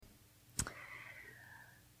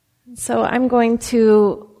So I'm going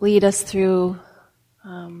to lead us through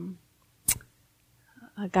a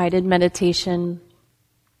guided meditation.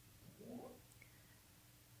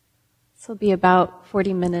 This will be about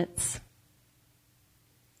 40 minutes.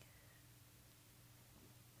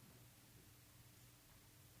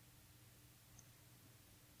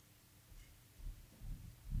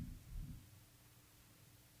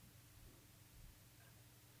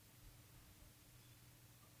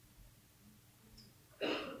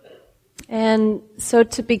 And so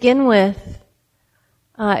to begin with,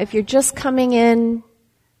 if you're just coming in,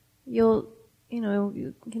 you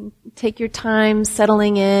can take your time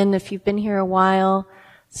settling in. If you've been here a while,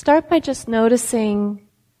 start by just noticing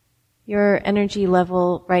your energy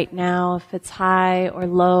level right now, if it's high or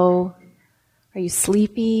low. Are you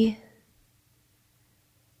sleepy?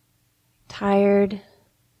 Tired?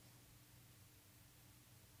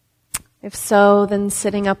 If so, then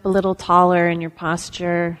sitting up a little taller in your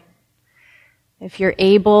posture. If you're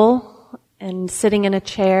able and sitting in a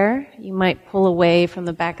chair, you might pull away from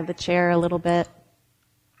the back of the chair a little bit.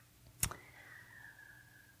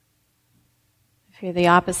 If you're the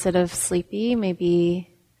opposite of sleepy, maybe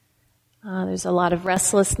there's a lot of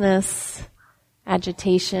restlessness,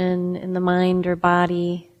 agitation in the mind or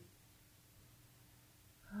body.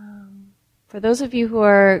 For those of you who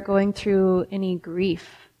are going through any grief,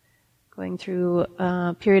 going through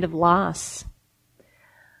a period of loss,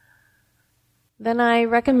 then I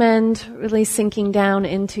recommend really sinking down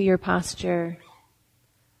into your posture,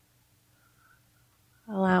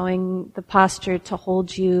 allowing the posture to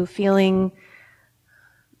hold you, feeling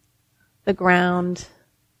the ground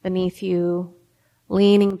beneath you,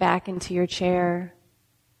 leaning back into your chair.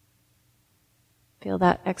 Feel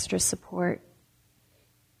that extra support.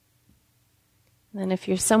 And then if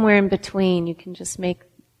you're somewhere in between, you can just make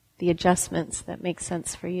the adjustments that make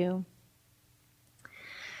sense for you.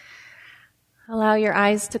 Allow your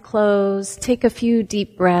eyes to close. Take a few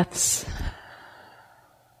deep breaths.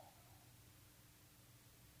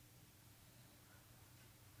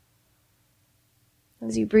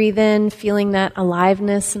 As you breathe in, feeling that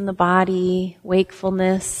aliveness in the body,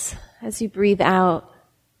 wakefulness. As you breathe out,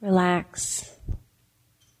 relax.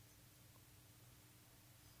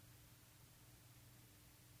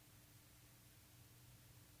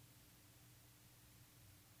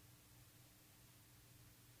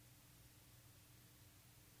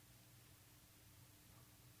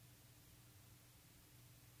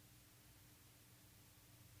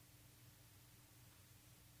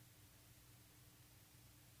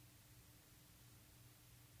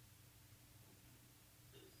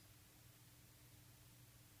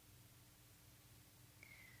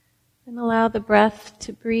 And allow the breath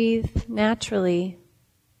to breathe naturally.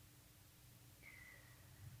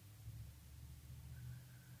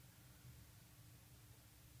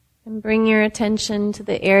 And bring your attention to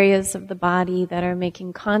the areas of the body that are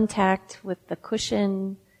making contact with the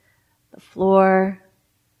cushion, the floor,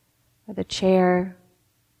 or the chair.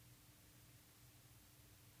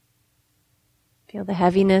 Feel the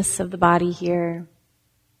heaviness of the body here.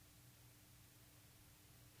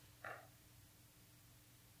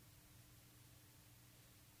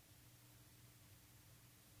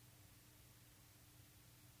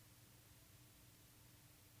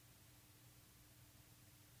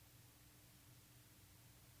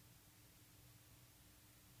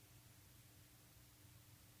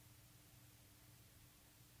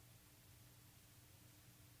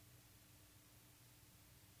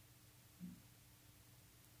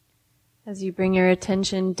 As you bring your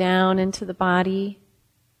attention down into the body,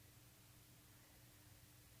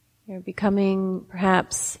 you're becoming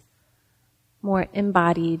perhaps more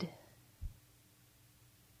embodied,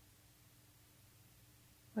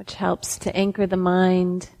 which helps to anchor the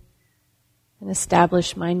mind and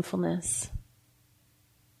establish mindfulness.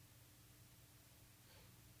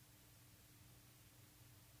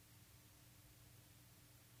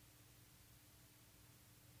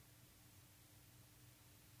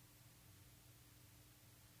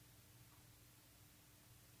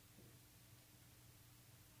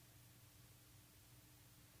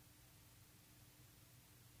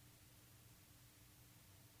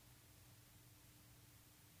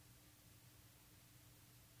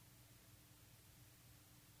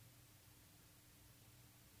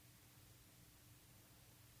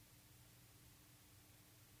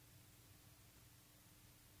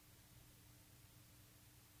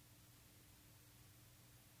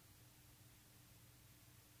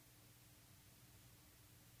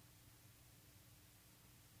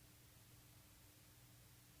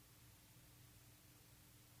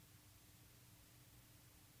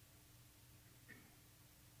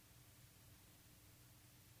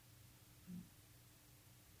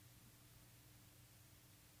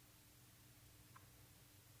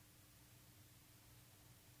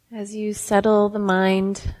 as you settle the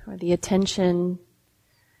mind or the attention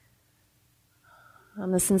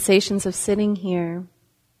on the sensations of sitting here,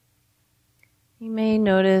 you may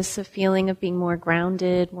notice a feeling of being more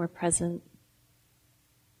grounded, more present.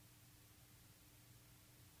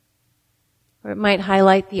 Or it might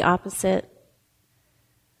highlight the opposite.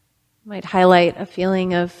 It might highlight a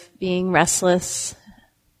feeling of being restless.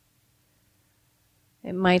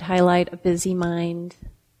 It might highlight a busy mind.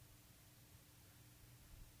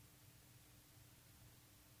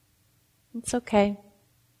 It's okay.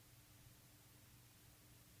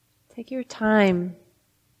 Take your time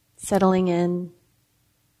settling in.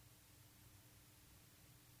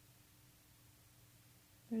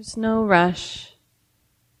 There's no rush.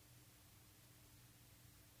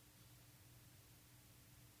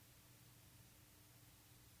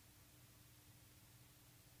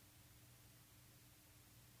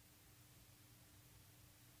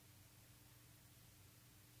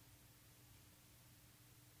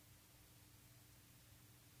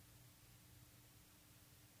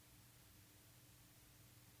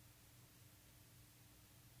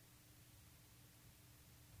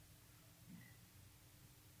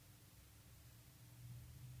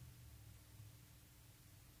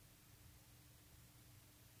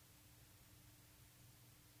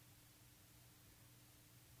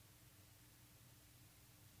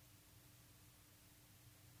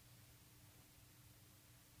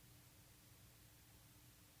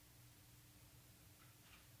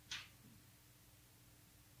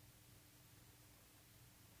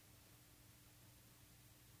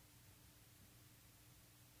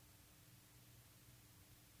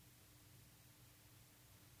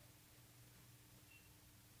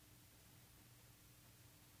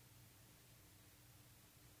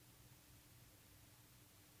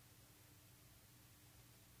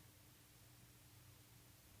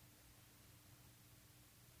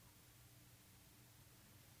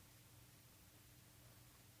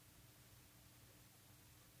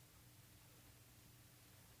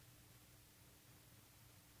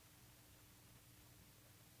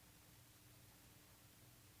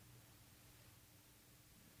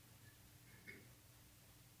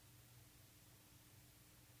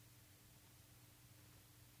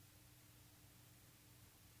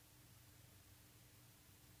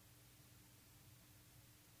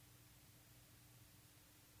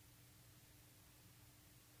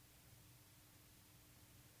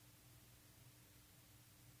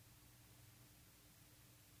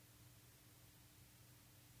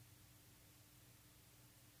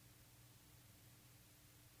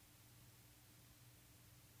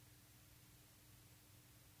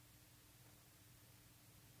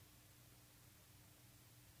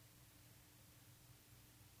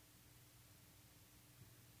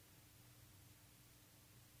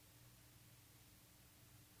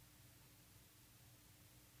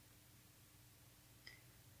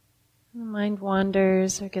 The mind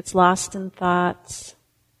wanders or gets lost in thoughts.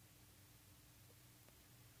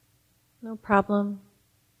 No problem.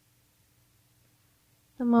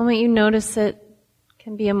 The moment you notice it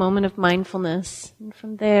can be a moment of mindfulness. And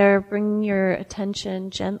from there, bring your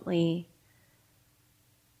attention gently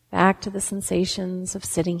back to the sensations of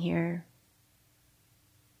sitting here.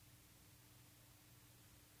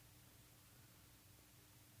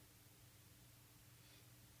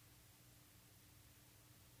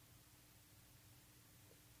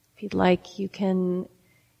 If you'd like, you can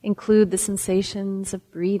include the sensations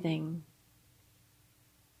of breathing.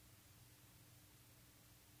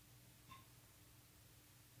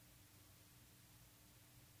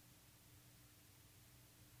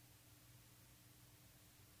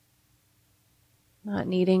 Not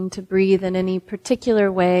needing to breathe in any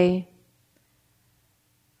particular way,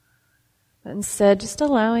 but instead just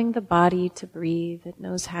allowing the body to breathe. It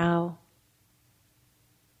knows how.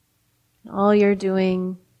 And all you're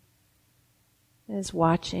doing is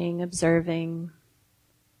watching, observing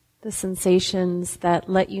the sensations that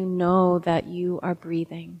let you know that you are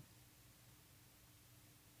breathing.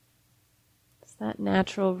 It's that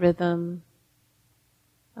natural rhythm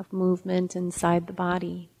of movement inside the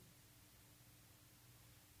body.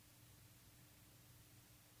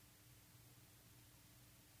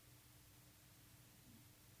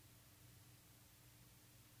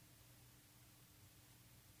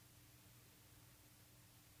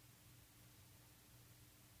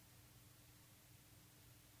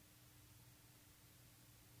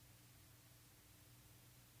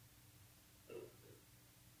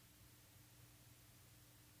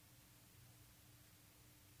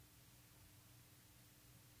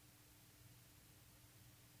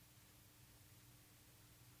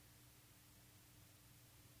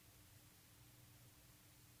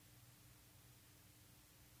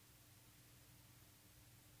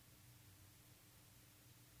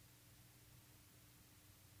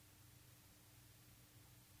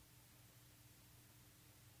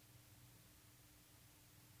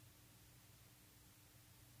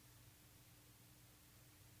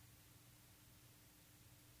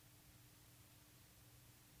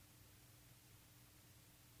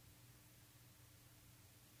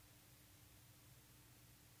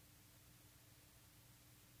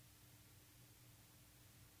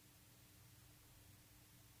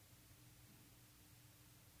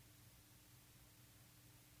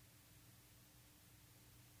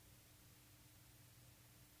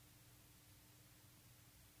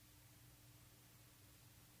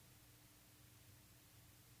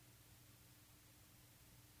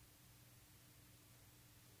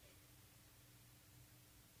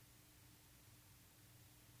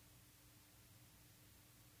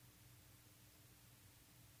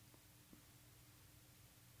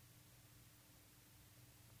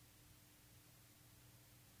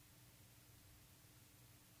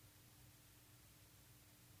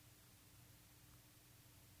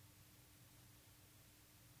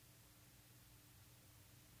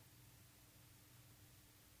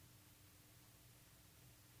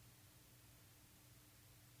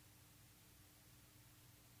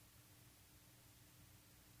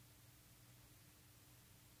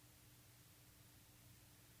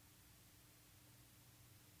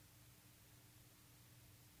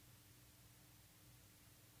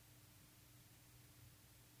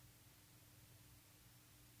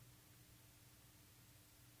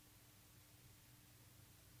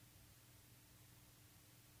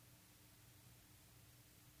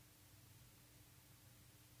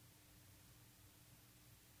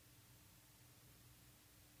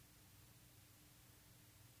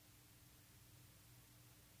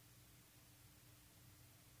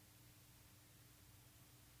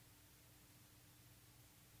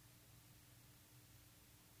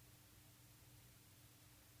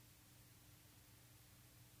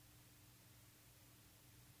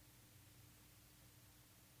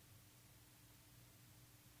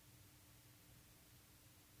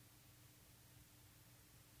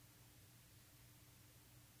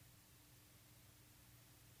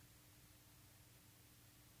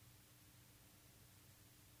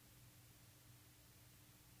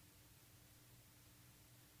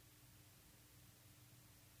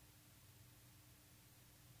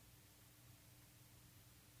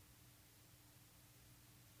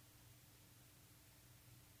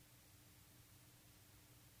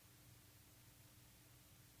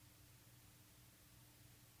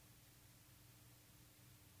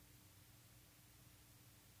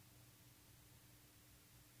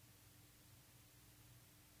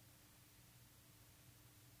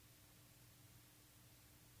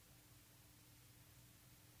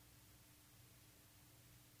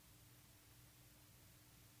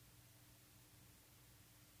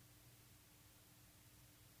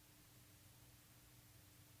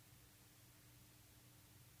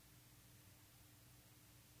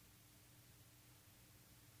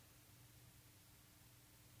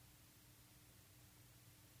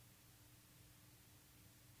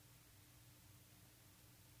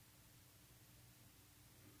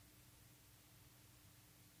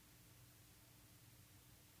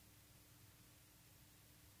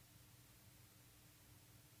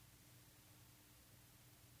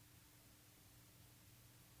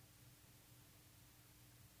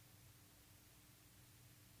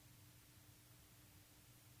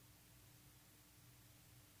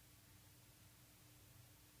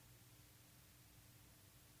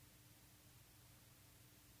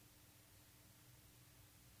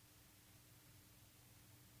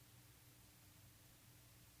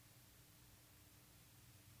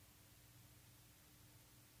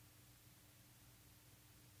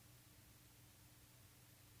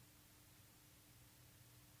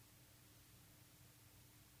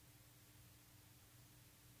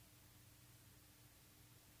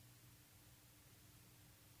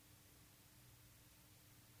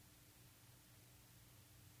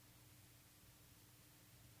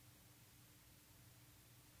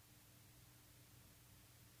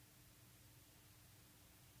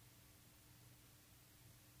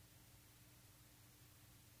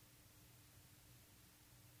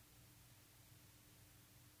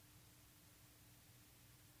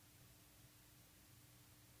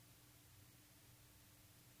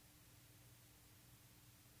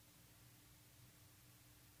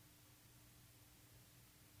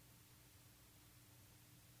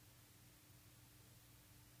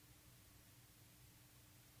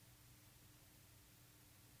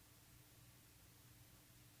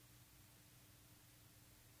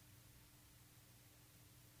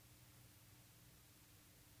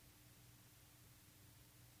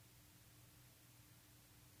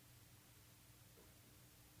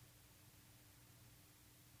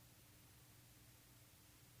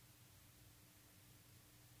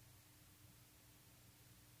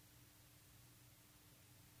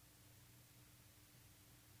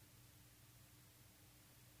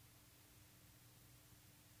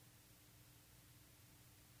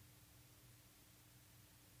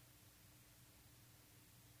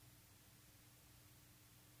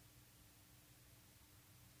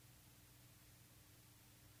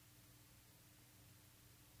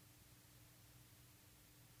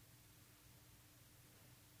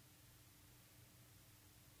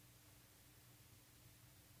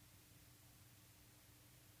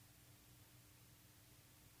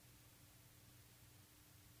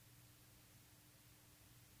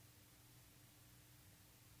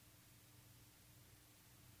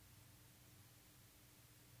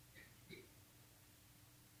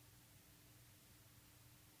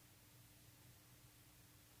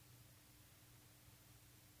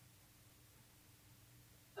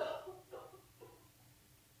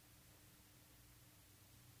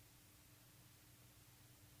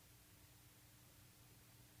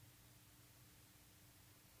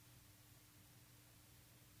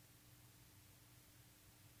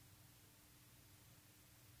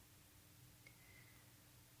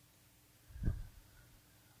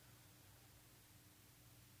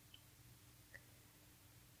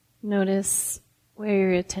 Notice where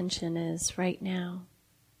your attention is right now.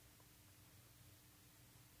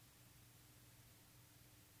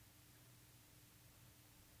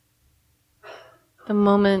 The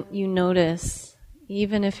moment you notice,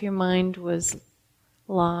 even if your mind was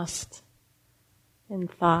lost in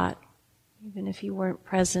thought, even if you weren't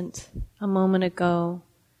present a moment ago,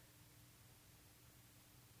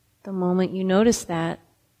 the moment you notice that,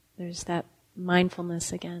 there's that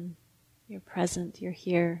mindfulness again. You're present, you're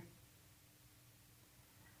here.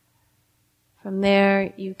 From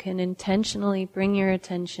there, you can intentionally bring your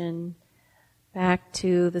attention back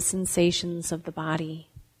to the sensations of the body.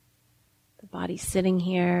 The body sitting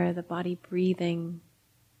here, the body breathing.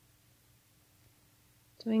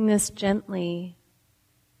 Doing this gently,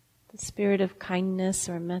 the spirit of kindness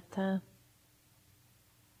or metta,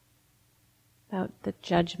 without the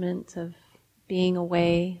judgment of being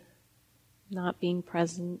away, not being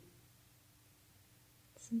present.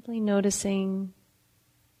 Simply noticing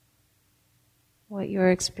what your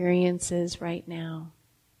experience is right now.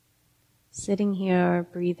 Sitting here,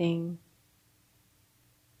 breathing.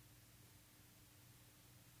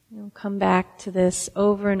 You'll come back to this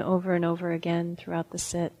over and over and over again throughout the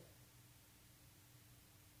sit.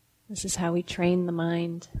 This is how we train the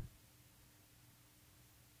mind.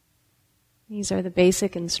 These are the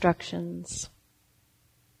basic instructions.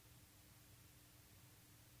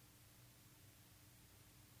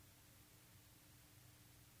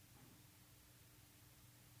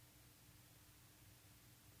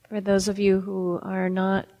 For those of you who are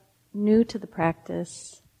not new to the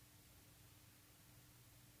practice,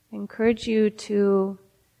 I encourage you to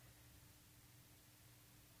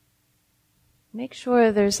make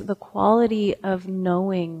sure there's the quality of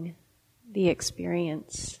knowing the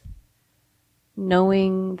experience,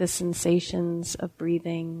 knowing the sensations of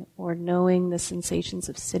breathing, or knowing the sensations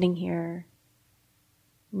of sitting here,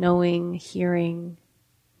 knowing, hearing.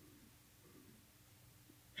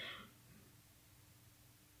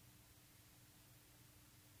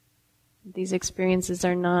 These experiences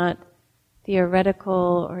are not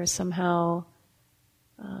theoretical or somehow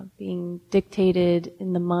being dictated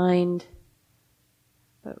in the mind,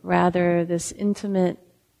 but rather this intimate,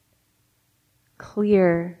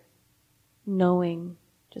 clear knowing,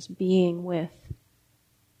 just being with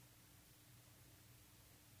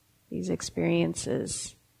these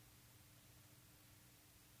experiences.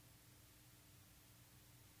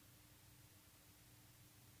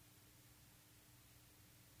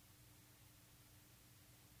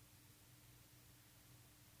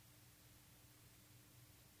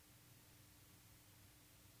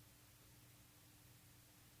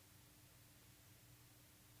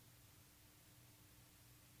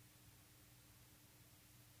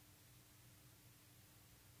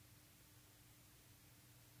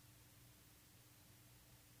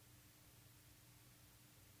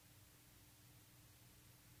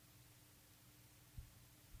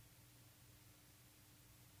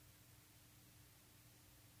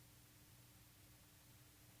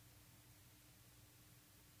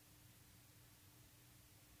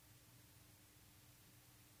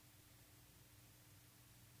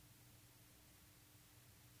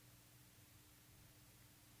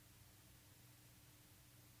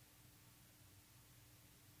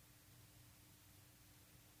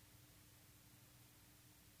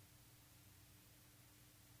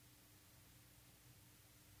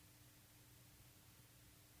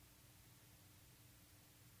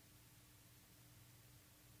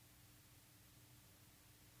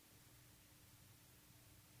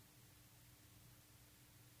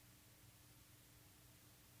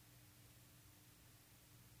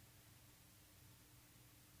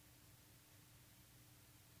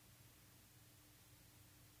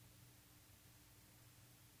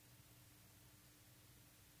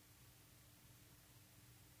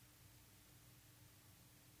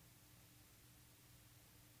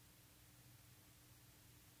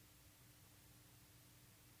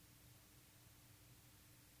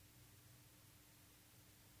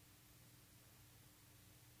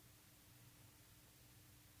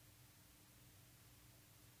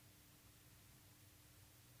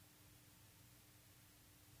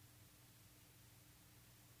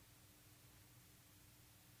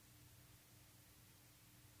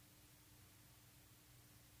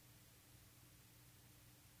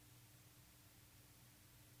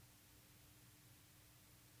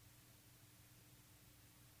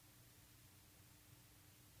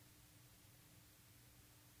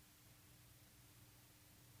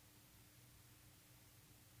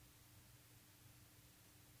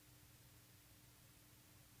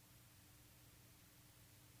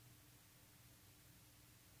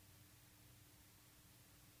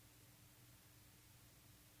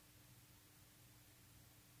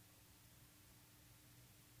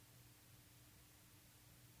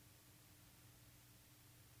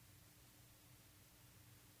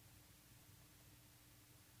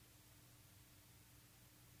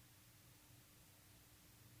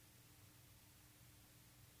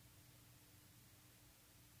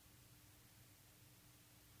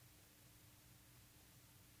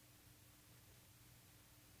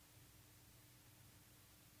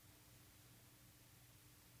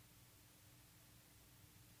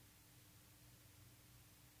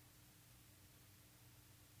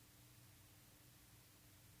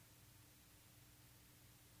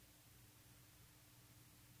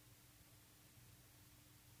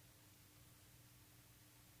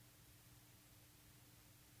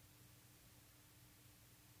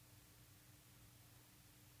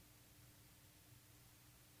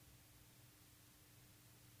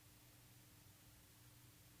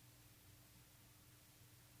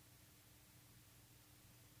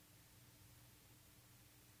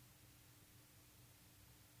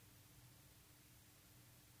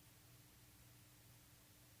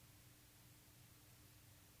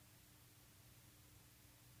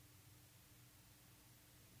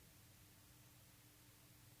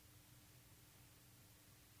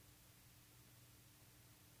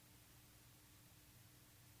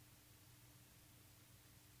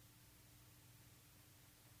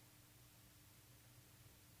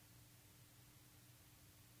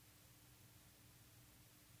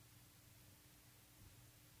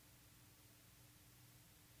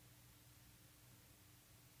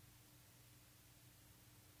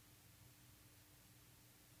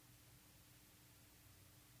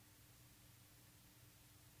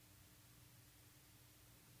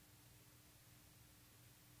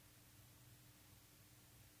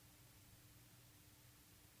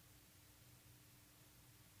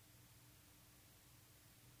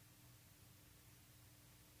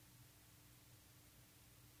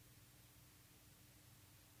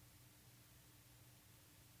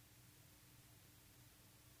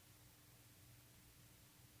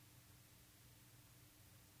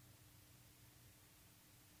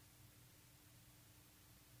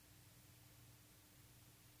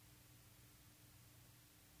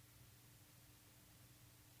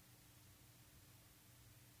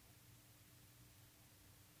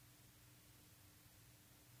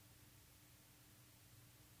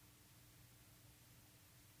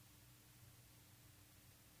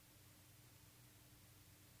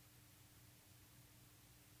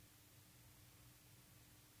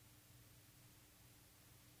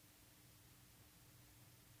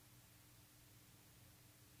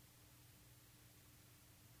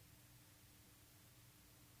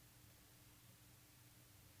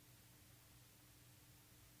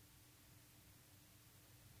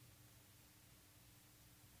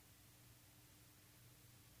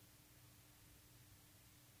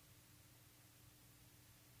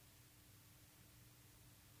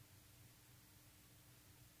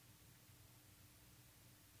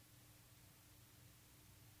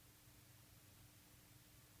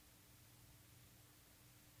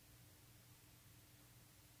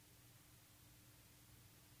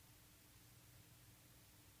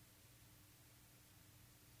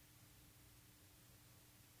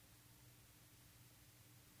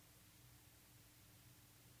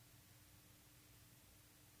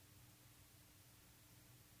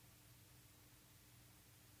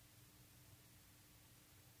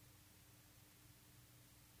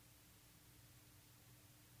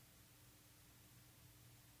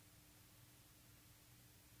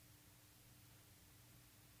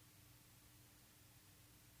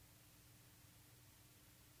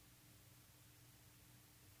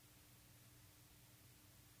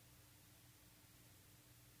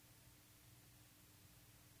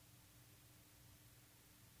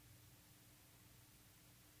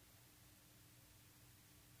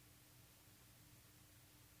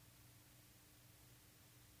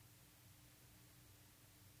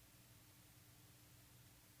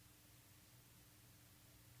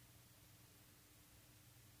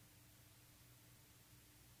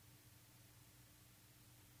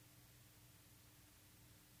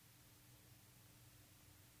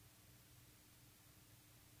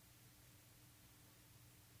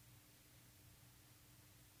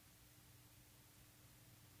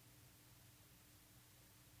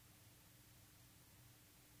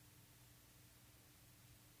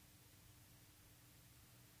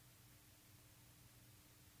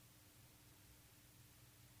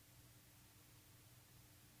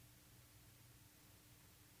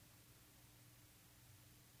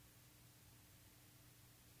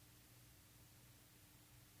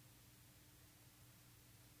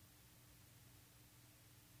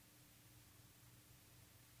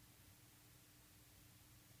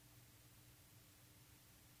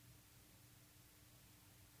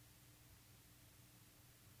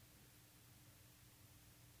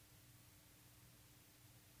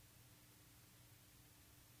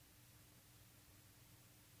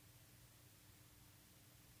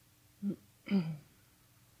 I'd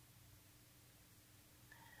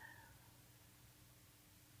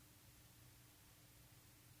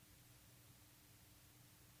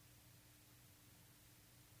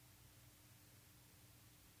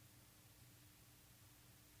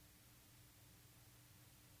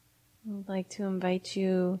like to invite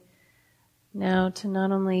you now to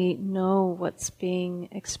not only know what's being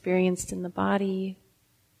experienced in the body,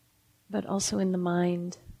 but also in the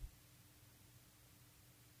mind.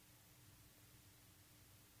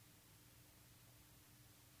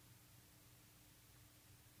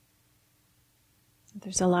 If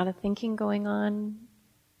there's a lot of thinking going on,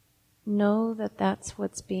 know that that's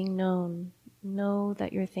what's being known. Know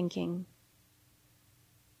that you're thinking.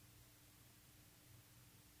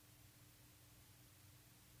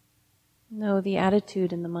 Know the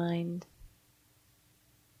attitude in the mind.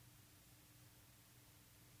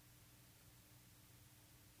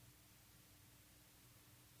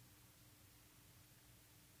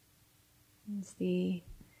 It's the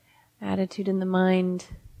attitude in the mind,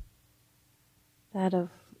 that of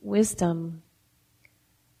wisdom,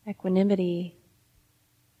 equanimity.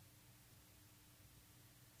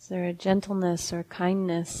 Is there a gentleness or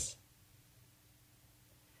kindness?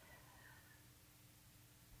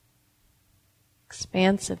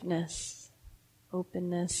 Expansiveness,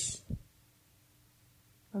 openness,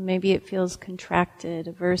 or maybe it feels contracted,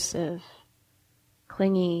 aversive,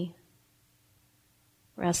 clingy,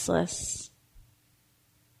 restless.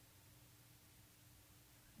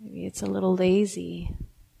 Maybe it's a little lazy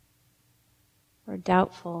or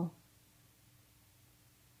doubtful.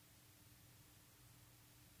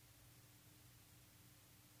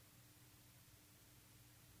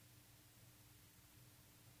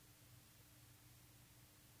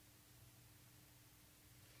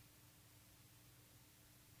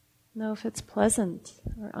 Know if it's pleasant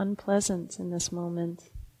or unpleasant in this moment.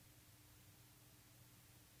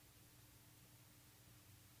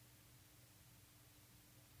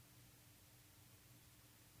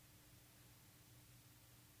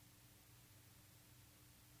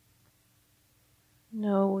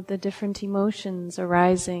 Know the different emotions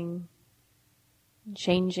arising,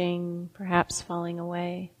 changing, perhaps falling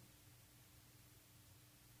away.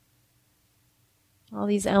 All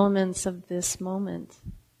these elements of this moment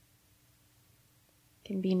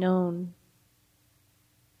can be known.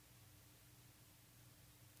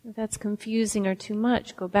 If that's confusing or too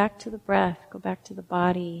much, go back to the breath, go back to the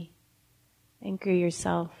body, anchor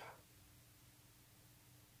yourself.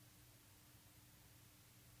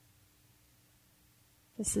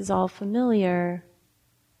 This is all familiar.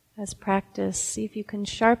 As practice, see if you can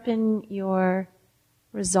sharpen your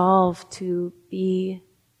resolve to be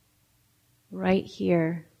right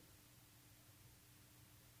here,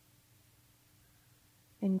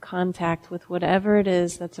 in contact with whatever it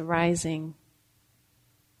is that's arising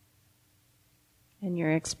in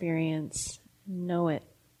your experience. Know it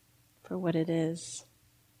for what it is.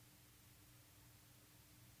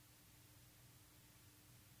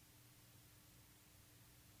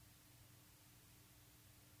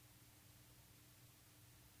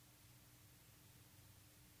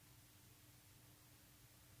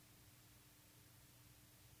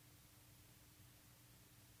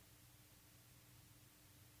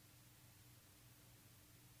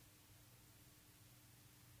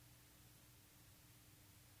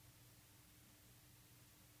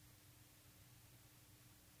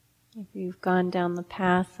 If you've gone down the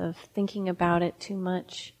path of thinking about it too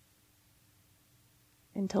much,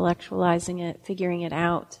 intellectualizing it, figuring it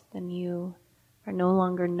out, then you are no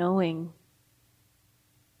longer knowing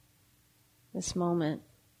this moment.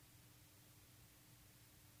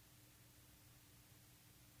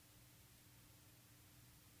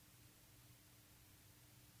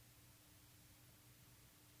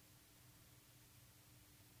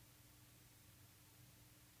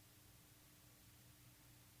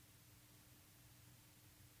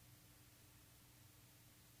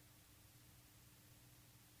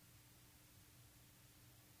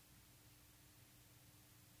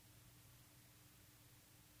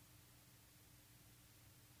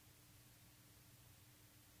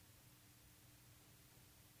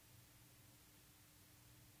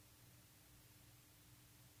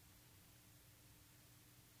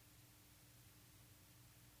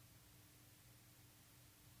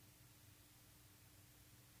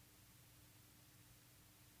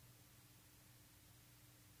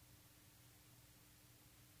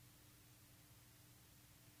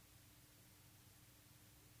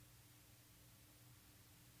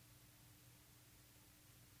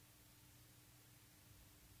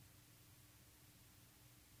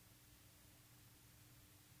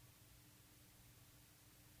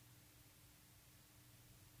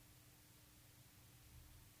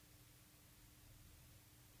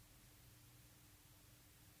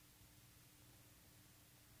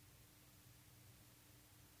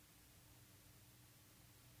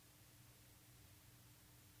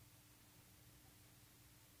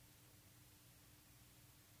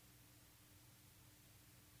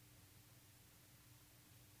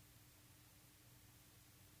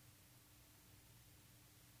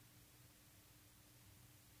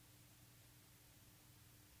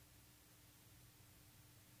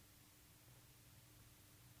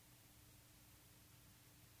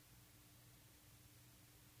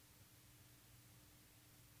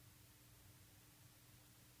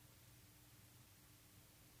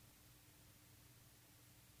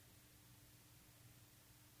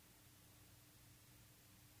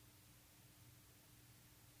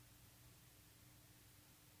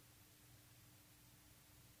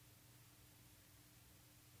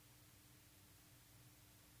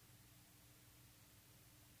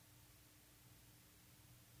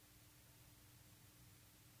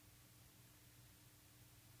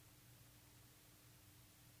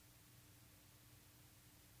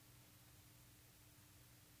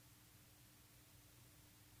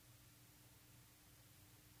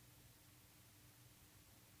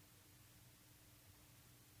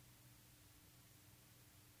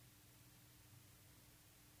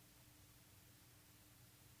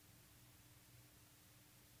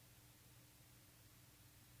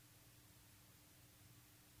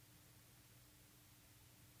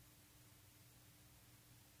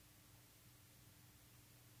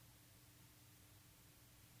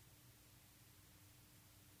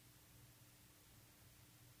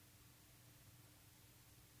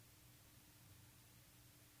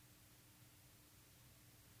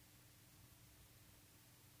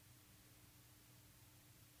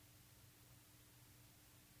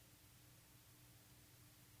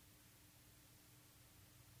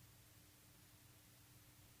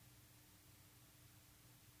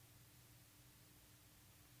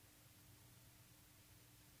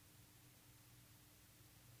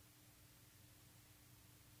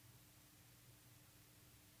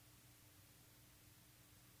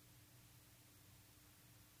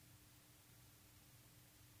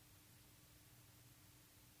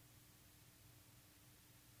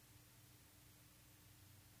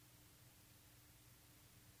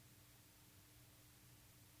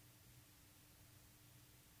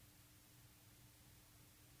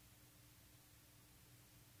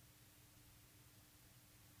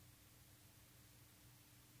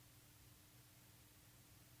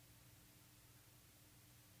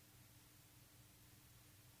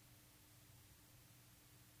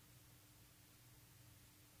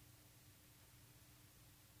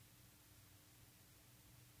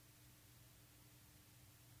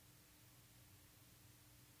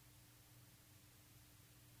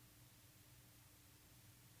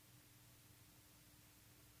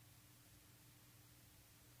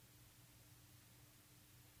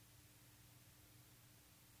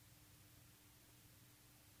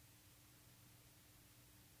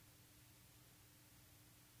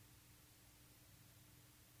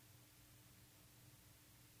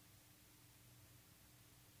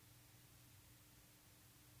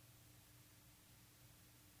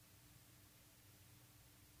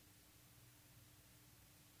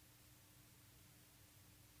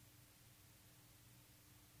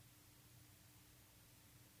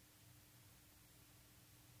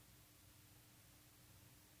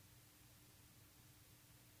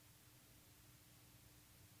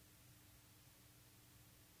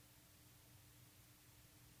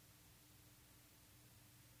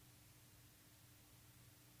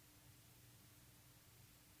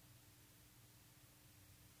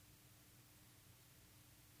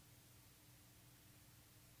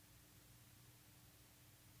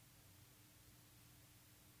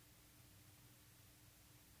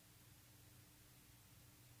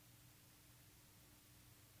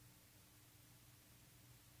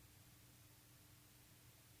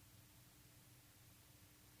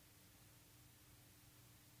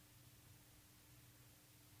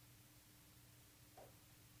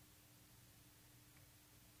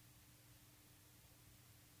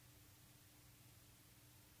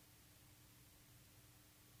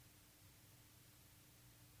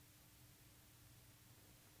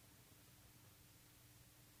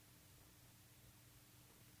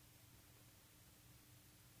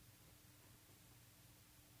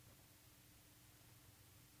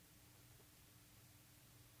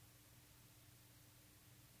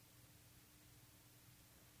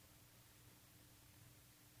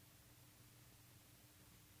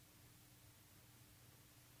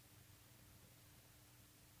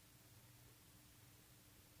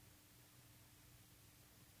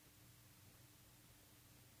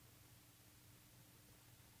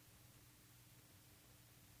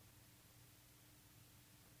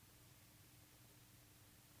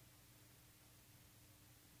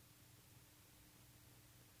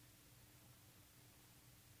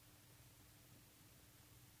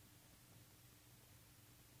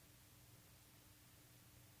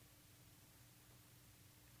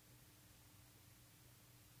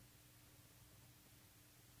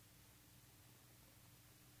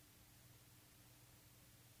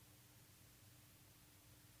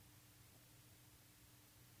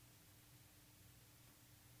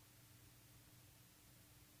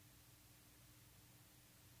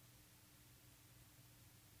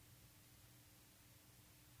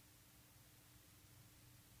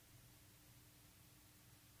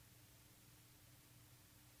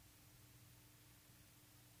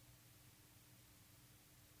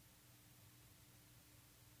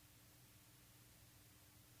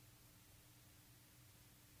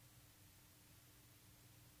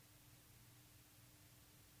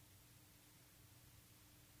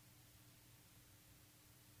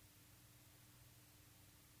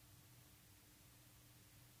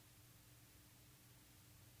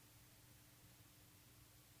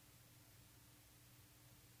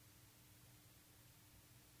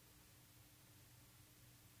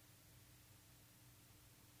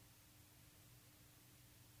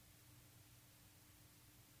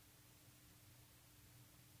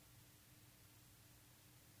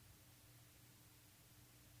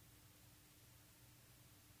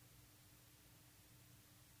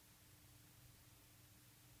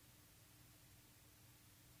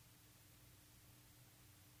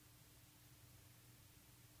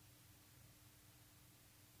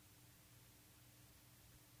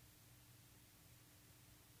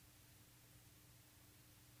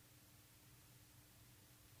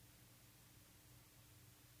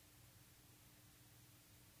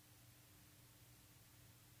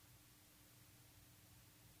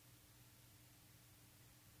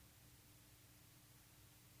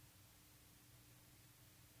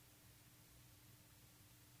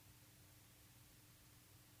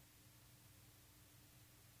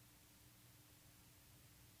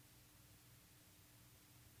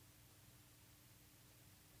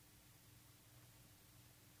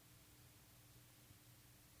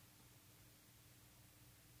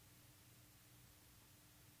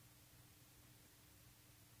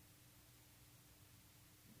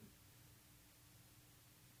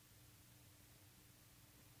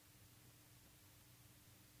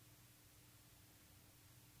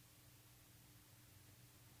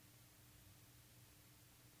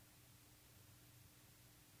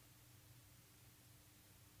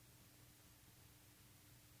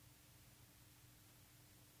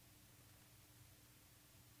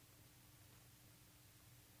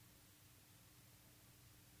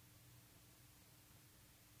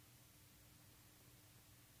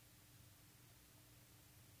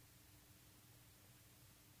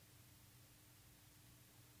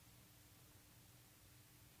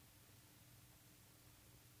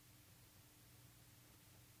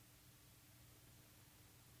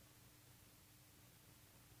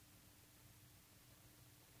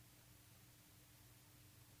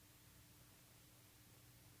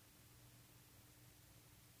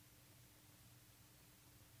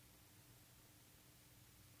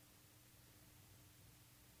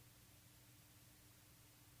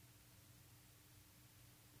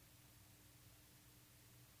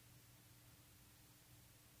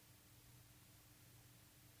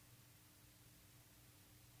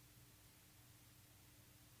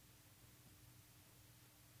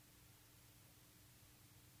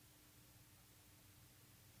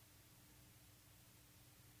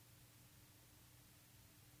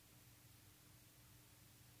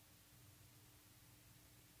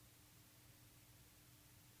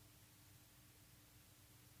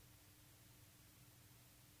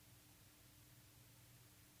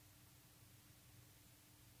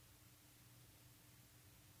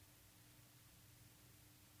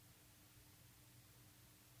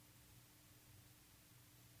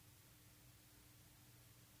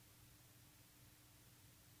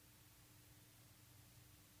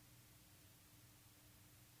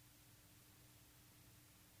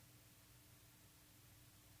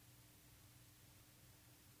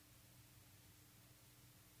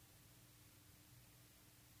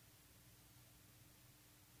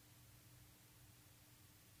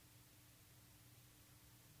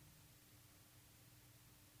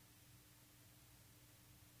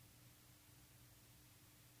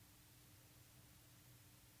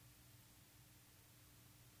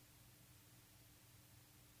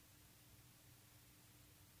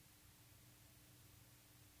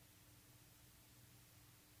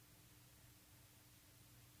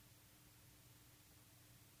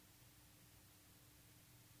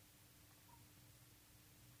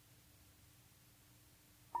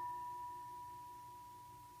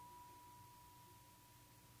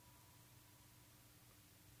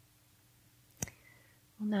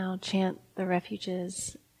 We'll now chant the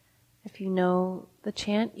refuges. If you know the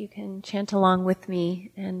chant, you can chant along with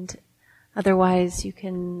me, and otherwise you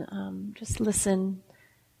can just listen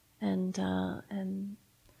and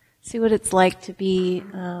see what it's like to be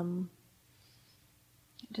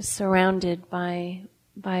just surrounded by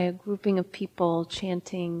a grouping of people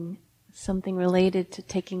chanting something related to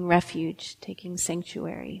taking refuge, taking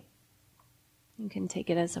sanctuary. You can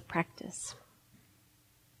take it as a practice.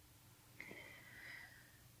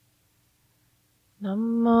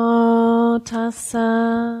 Namo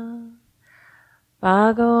tassa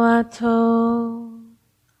bhagavato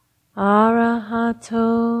arahato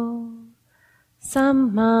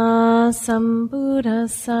samma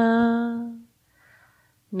sambuddhassa.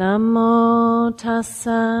 Namo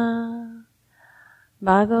tassa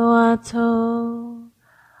bhagavato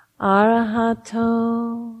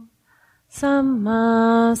arahato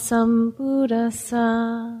samma sambuddhassa.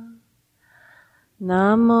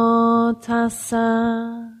 Namo tassa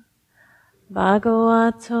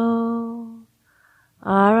bhagavato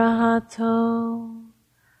arahato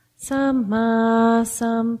samma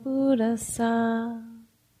sambuddhassa.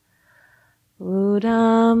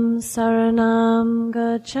 Buddham saranam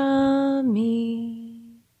gacchami,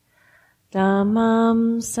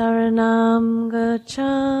 Dhammam saranam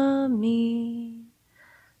gacchami,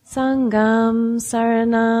 Sangham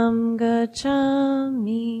saranam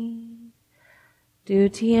gacchami.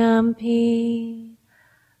 Dutiyampi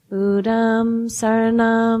Buddham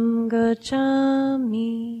saranam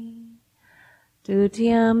gacchami,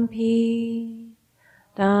 Dutiyampi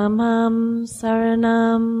Dhammam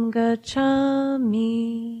saranam gacchami,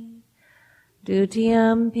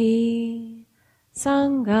 Dutiyampi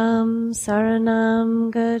Sangham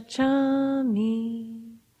saranam gacchami,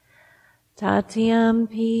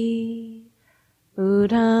 Tatiyampi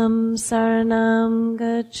Buddham saranam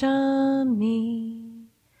gacchami,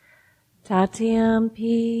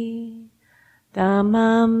 Tatiyampi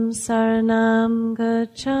Dhammam saranam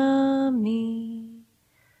gacchami,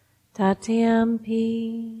 Tatiyampi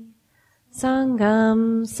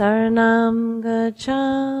Sangham saranam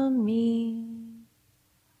gacchami.